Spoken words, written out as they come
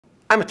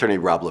I'm attorney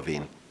Rob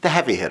Levine, the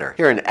heavy hitter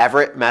here in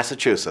Everett,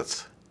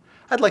 Massachusetts.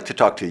 I'd like to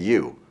talk to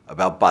you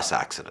about bus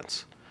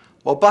accidents.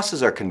 While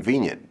buses are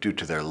convenient due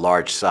to their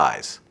large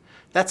size,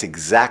 that's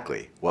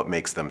exactly what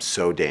makes them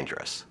so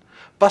dangerous.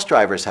 Bus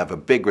drivers have a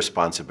big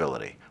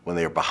responsibility when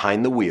they are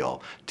behind the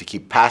wheel to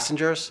keep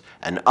passengers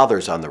and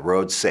others on the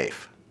road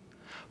safe.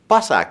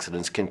 Bus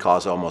accidents can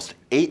cause almost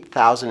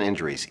 8,000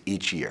 injuries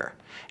each year,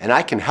 and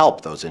I can help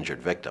those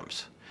injured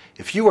victims.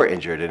 If you are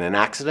injured in an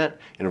accident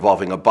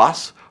involving a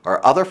bus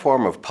or other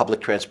form of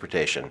public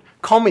transportation,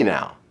 call me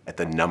now at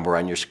the number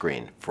on your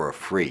screen for a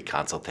free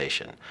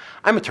consultation.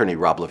 I'm attorney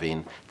Rob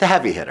Levine, the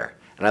heavy hitter,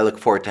 and I look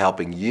forward to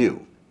helping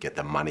you get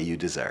the money you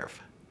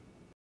deserve.